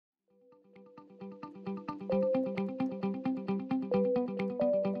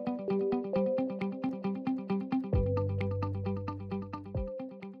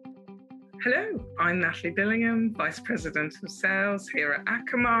Hello, I'm Natalie Billingham, Vice President of Sales here at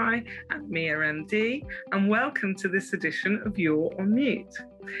Akamai at MIA MD, and welcome to this edition of You're on Mute.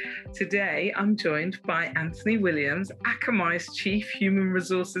 Today, I'm joined by Anthony Williams, Akamai's Chief Human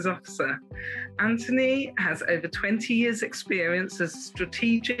Resources Officer. Anthony has over 20 years' experience as a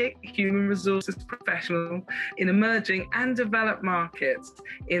strategic human resources professional in emerging and developed markets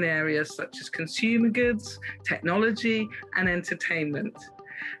in areas such as consumer goods, technology, and entertainment.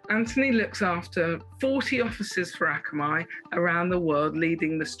 Anthony looks after 40 offices for Akamai around the world,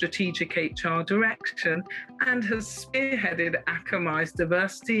 leading the strategic HR direction, and has spearheaded Akamai's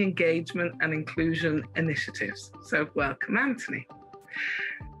diversity, engagement, and inclusion initiatives. So welcome, Anthony.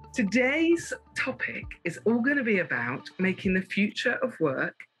 Today's topic is all going to be about making the future of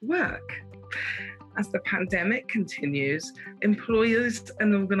work work. As the pandemic continues, employers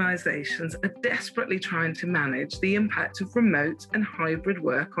and organizations are desperately trying to manage the impact of remote and hybrid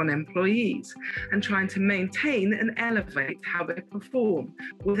work on employees and trying to maintain and elevate how they perform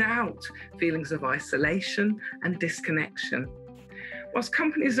without feelings of isolation and disconnection. Whilst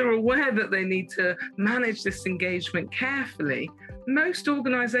companies are aware that they need to manage this engagement carefully, most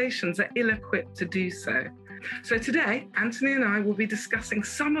organizations are ill-equipped to do so. So today, Anthony and I will be discussing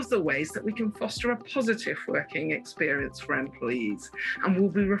some of the ways that we can foster a positive working experience for employees, and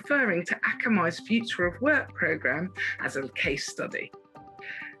we'll be referring to Akamai's Future of Work program as a case study.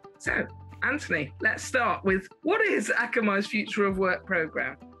 So, Anthony, let's start with, what is Akamai's Future of Work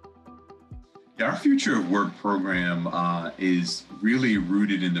program? Our Future of Work program is really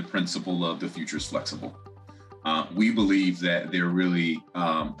rooted in the principle of the future is flexible. We believe that there are really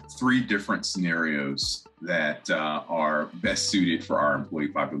three different scenarios that are best suited for our employee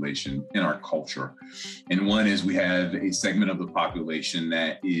population in our culture. And one is we have a segment of the population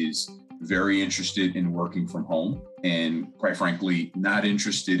that is very interested in working from home and, quite frankly, not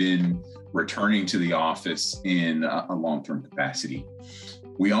interested in returning to the office in a long-term capacity.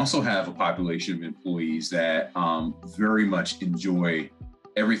 We also have a population of employees that very much enjoy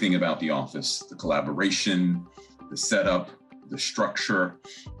everything about the office, the collaboration, the setup, the structure.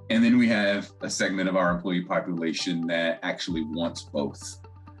 And then we have a segment of our employee population that actually wants both.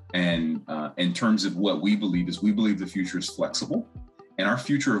 And in terms of what we believe the future is flexible. And our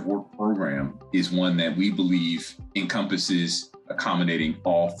Future of Work program is one that we believe encompasses accommodating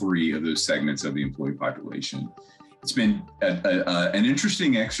all three of those segments of the employee population. It's been an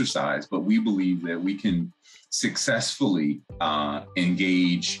interesting exercise, but we believe that we can successfully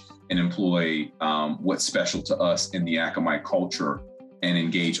engage and employ what's special to us in the Akamai culture and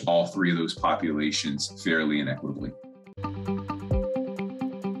engage all three of those populations fairly and equitably.